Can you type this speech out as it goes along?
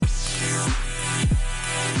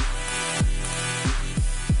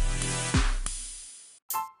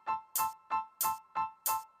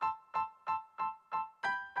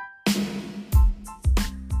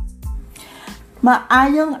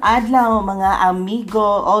Maayong adlaw mga amigo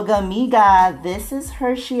o amiga. This is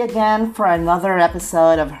Hershey again for another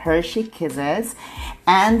episode of Hershey Kisses.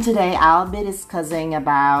 And today I'll be discussing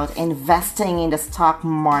about investing in the stock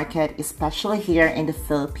market, especially here in the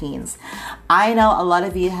Philippines. I know a lot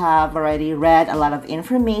of you have already read a lot of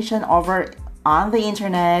information over on the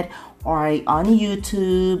internet or on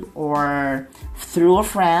YouTube or through a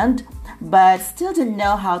friend, but still don't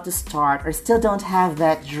know how to start or still don't have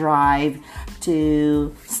that drive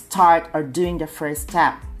to start or doing the first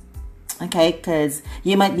step. Okay, because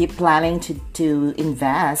you might be planning to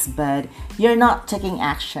invest, but you're not taking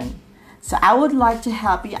action. So I would like to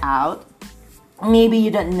help you out. Maybe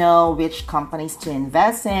you don't know which companies to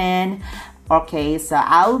invest in. Okay, so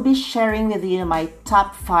I'll be sharing with you my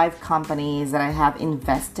top 5 companies that I have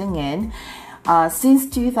investing in since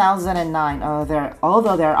 2009.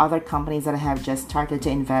 Although there are other companies that I have just started to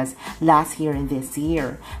invest last year and this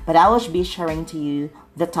year, but I will be sharing to you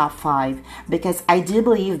the top 5 because I do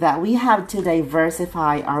believe that we have to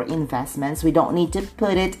diversify our investments. We don't need to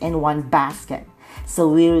put it in one basket. So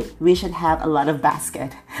we should have a lot of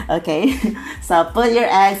basket, okay? So put your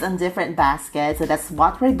eggs in different baskets. So that's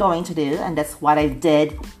what we're going to do, and that's what I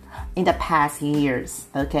did in the past years,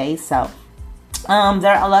 okay? So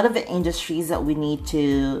there are a lot of industries that we need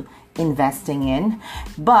to investing in,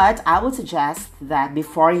 but I would suggest that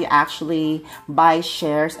before you actually buy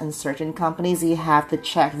shares in certain companies, you have to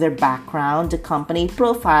check their background, the company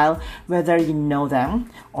profile, whether you know them,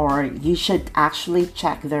 or you should actually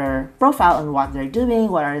check their profile on what they're doing,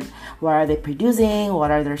 what are they producing, what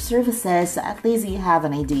are their services, so at least you have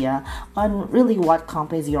an idea on really what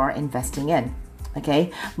companies you are investing in.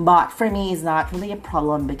 Okay, but for me it's not really a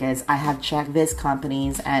problem because I have checked these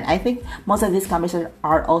companies, and I think most of these companies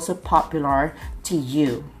are also popular to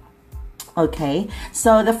you. Okay,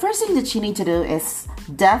 so the first thing that you need to do is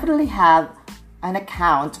definitely have an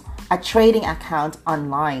account, a trading account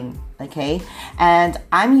online. Okay, and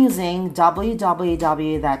I'm using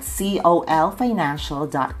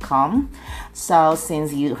www.colfinancial.com. So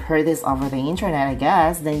since you heard this over the internet, I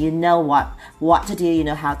guess, then you know what to do, you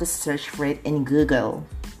know how to search for it in Google.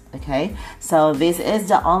 Okay, so this is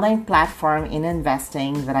the online platform in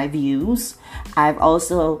investing that I've used. I've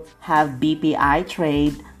also have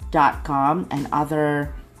bpitrade.com and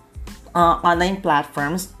other online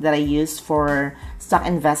platforms that I use for stock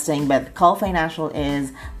investing, but Call Financial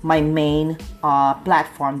is my main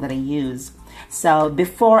platform that I use. So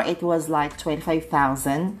before it was like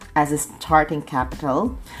 25,000 as a starting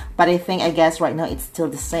capital, but I guess right now it's still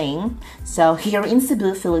the same. So here in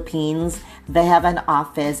Cebu, Philippines, they have an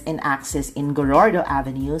office in Access in Gorordo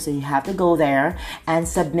Avenue, so you have to go there and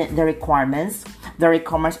submit the requirements. The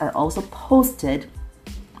requirements are also posted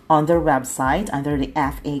on their website under the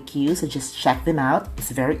FAQ, so just check them out.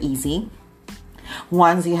 It's very easy.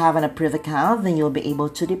 Once you have an approved account, then you'll be able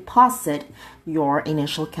to deposit your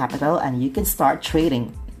initial capital and you can start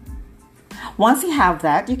trading. Once you have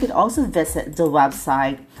that, you could also visit the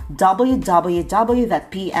website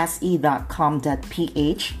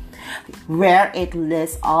www.pse.com.ph, where it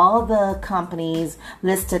lists all the companies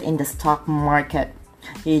listed in the stock market.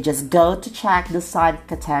 You just go to check the side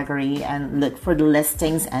category and look for the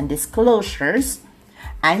listings and disclosures,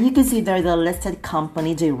 and you can see there the listed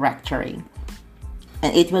company directory,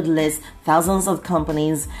 and it would list thousands of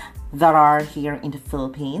companies that are here in the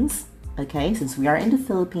Philippines. Okay, since we are in the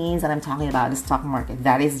Philippines and I'm talking about the stock market,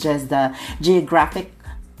 that is just the geographic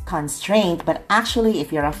constraint, but actually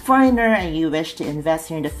if you're a foreigner and you wish to invest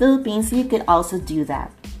here in the Philippines, you could also do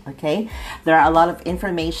that. Okay, there are a lot of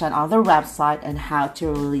information on their website on how to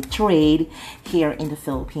really trade here in the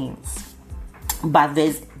Philippines. But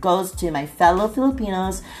this goes to my fellow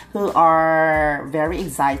Filipinos who are very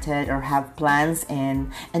excited or have plans in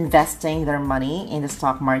investing their money in the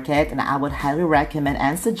stock market, and I would highly recommend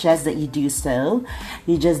and suggest that you do so.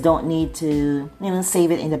 You just don't need to, save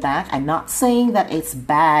it in the bank. I'm not saying that it's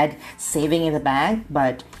bad saving in the bank,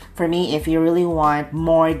 but for me, if you really want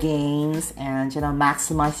more gains and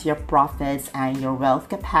maximize your profits and your wealth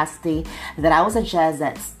capacity, then I would suggest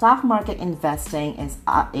that stock market investing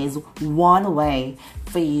is one way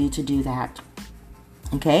for you to do that.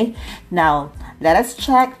 Okay, now let us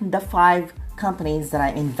check the 5 companies that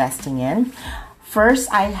I'm investing in.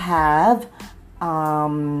 First, I have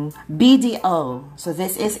BDO. So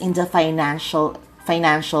this is in the financials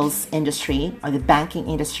industry or the banking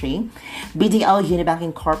industry. BDO Unibank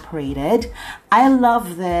Incorporated. I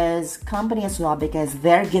love this company as well because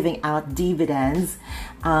they're giving out dividends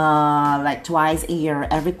like twice a year,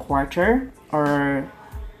 every quarter or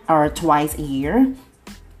twice a year.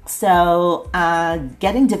 So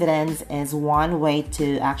getting dividends is one way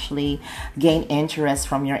to actually gain interest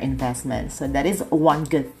from your investment. So that is one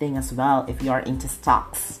good thing as well if you are into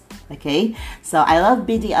stocks. Okay, so I love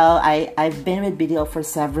BDO. I've been with BDO for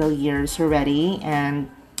several years already,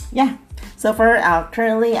 and yeah. So for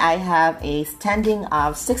currently, I have a standing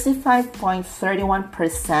of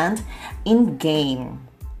 65.31% in gain.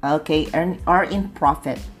 Okay, or in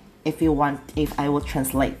profit, if you want, if I will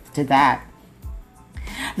translate to that.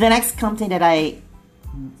 The next company that I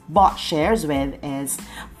bought shares with is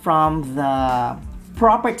from the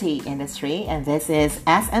property industry, and this is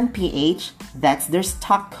SMPH. That's their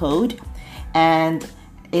stock code, and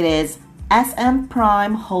it is SM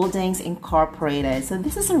Prime Holdings Incorporated. So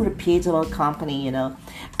this is a reputable company,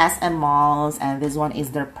 SM Malls, and this one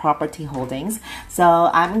is their property holdings. So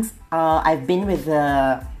I've been with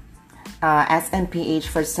the SMPH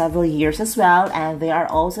for several years as well, and they are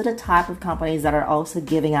also the type of companies that are also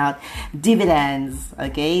giving out dividends.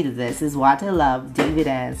 Okay, this is what I love,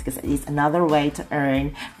 dividends, because it's another way to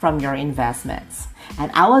earn from your investments.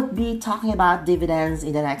 And I will be talking about dividends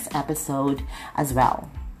in the next episode as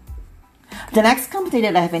well. The next company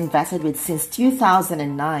that I have invested with since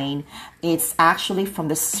 2009, it's actually from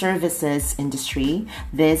the services industry.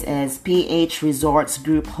 This is PH Resorts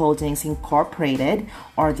Group Holdings Incorporated,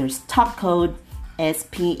 or their stock code is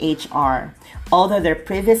PHR. Although their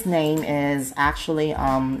previous name is actually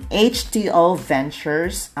HTO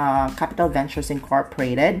Ventures, Capital Ventures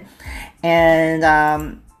Incorporated.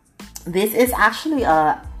 And this is actually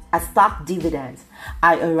a stock dividend.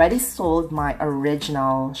 I already sold my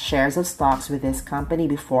original shares of stocks with this company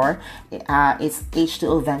before. It's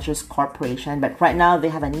H2O Ventures Corporation, but right now they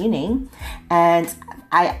have a new name, and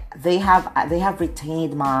they have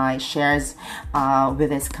retained my shares with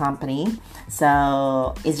this company.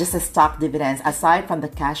 So it's just a stock dividends. Aside from the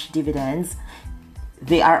cash dividends,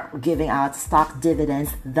 they are giving out stock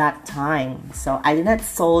dividends that time. So I did not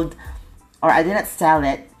sell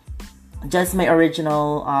it, just my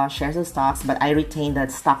original shares of stocks, but I retained the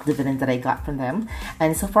stock dividend that I got from them.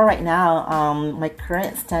 And so far right now, my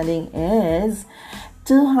current standing is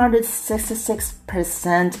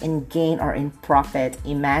 266% in gain or in profit.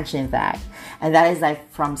 Imagine that. And that is like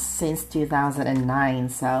from since 2009.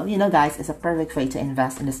 So, guys, it's a perfect way to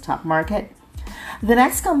invest in the stock market. The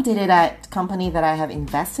next company that I have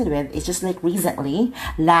invested with is just like recently.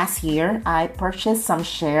 Last year, I purchased some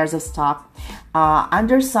shares of stock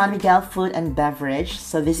under San Miguel Food and Beverage.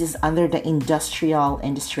 So this is under the industrial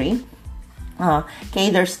industry.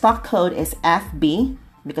 Okay, their stock code is FB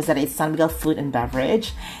because that is San Miguel Food and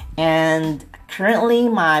Beverage. And currently,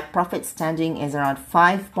 my profit standing is around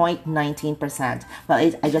 5.19%.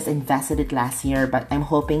 Well, I just invested it last year, but I'm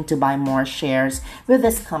hoping to buy more shares with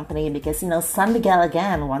this company because, San Miguel,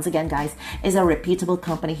 once again, guys, is a reputable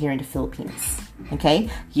company here in the Philippines. Okay?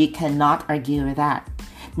 You cannot argue with that.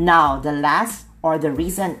 Now, the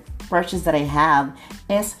recent purchase that I have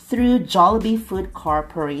is through Jollibee Food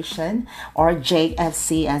Corporation, or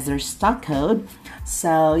JFC as their stock code.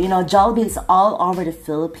 So, Jollibee is all over the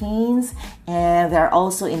Philippines, and they're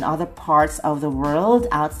also in other parts of the world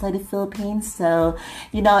outside the Philippines. So,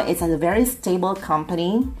 it's a very stable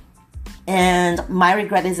company. And my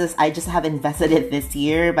regret is I just have invested it this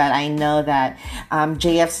year, but I know that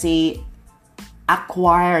JFC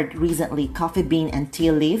acquired recently Coffee Bean and Tea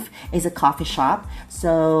Leaf is a coffee shop.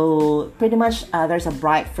 So pretty much there's a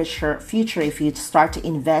bright future if you start to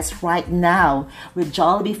invest right now with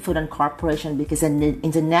Jollibee Food and Corporation, because in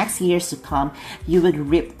the next years to come, you would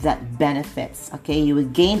reap that benefits. Okay, you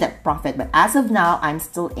would gain that profit. But as of now, I'm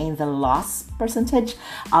still in the loss percentage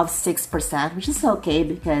of 6%, which is okay,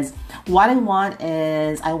 because what I want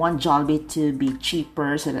is I want Jollibee to be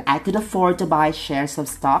cheaper so that I could afford to buy shares of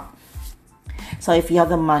stock. So if you have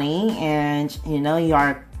the money and you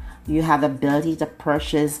have the ability to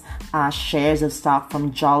purchase shares of stock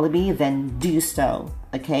from Jollibee, then do so.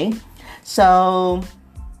 Okay, so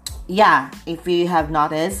yeah, if you have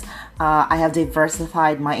noticed, I have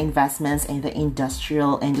diversified my investments in the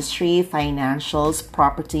industrial industry, financials,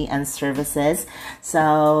 property, and services.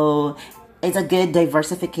 So it's a good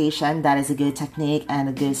diversification. That is a good technique and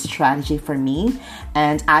a good strategy for me.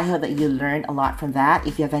 And I hope that you learned a lot from that.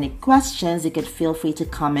 If you have any questions, you could feel free to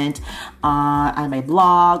comment on my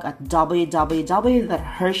blog at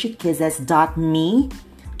www.hersheykisses.me.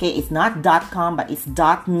 Okay, it's not .com, but it's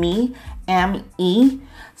 .me, M-E.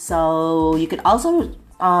 So you could also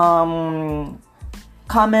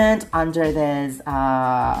comment under this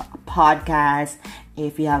podcast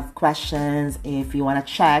if you have questions, if you want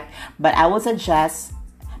to check. But I would suggest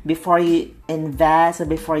before you invest or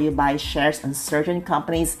before you buy shares in certain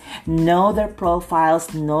companies, know their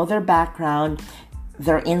profiles, know their background.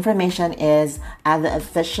 Their information is at the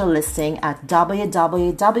official listing at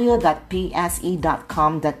www.pse.com.ph,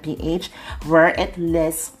 where it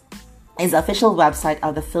lists is the official website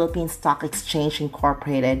of the Philippine Stock Exchange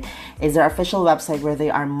Incorporated. Is their official website where they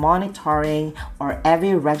are monitoring, or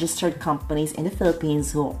every registered companies in the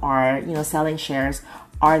Philippines who are, selling shares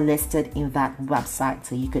are listed in that website.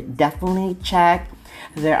 So you could definitely check.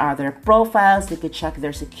 There are their profiles. You could check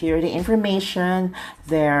their security information,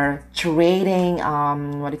 their trading,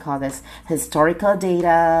 historical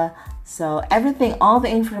data. So everything, all the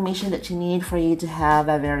information that you need for you to have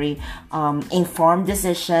a very informed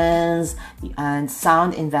decisions and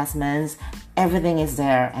sound investments, everything is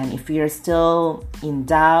there. And if you're still in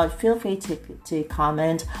doubt, feel free to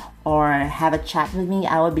comment or have a chat with me.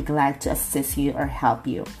 I will be glad to assist you or help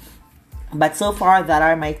you. But so far, that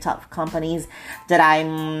are my top companies that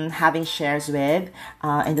I'm having shares with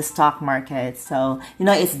in the stock market. So,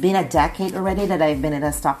 it's been a decade already that I've been in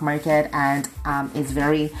the stock market, and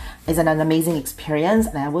it's an amazing experience.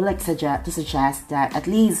 And I would like to suggest that at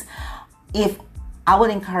least if I would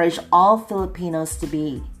encourage all Filipinos to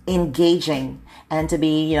be engaging and to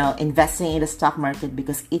be, investing in the stock market,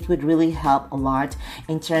 because it would really help a lot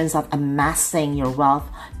in terms of amassing your wealth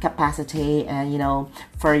capacity and,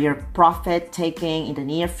 for your profit taking in the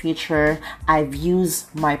near future. I've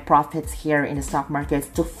used my profits here in the stock markets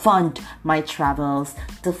to fund my travels,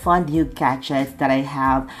 to fund new gadgets that I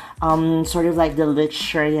have, sort of like the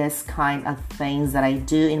luxurious kind of things that I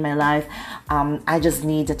do in my life. I just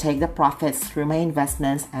need to take the profits through my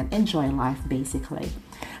investments and enjoy life, basically.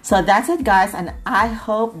 So that's it, guys, and I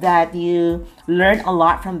hope that you learned a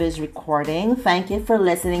lot from this recording. Thank you for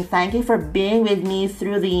listening. Thank you for being with me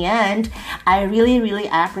through the end. I really, really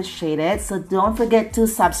appreciate it. So don't forget to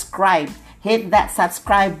subscribe. Hit that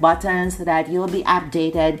subscribe button so that you'll be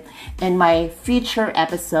updated in my future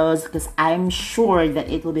episodes, because I'm sure that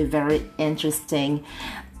it will be very interesting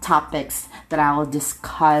topics that I will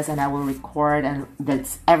discuss and I will record, and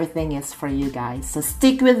that's everything is for you guys. So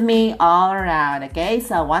stick with me all around, okay?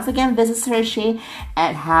 So once again, this is Hershey,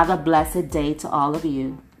 and have a blessed day to all of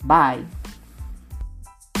you. Bye.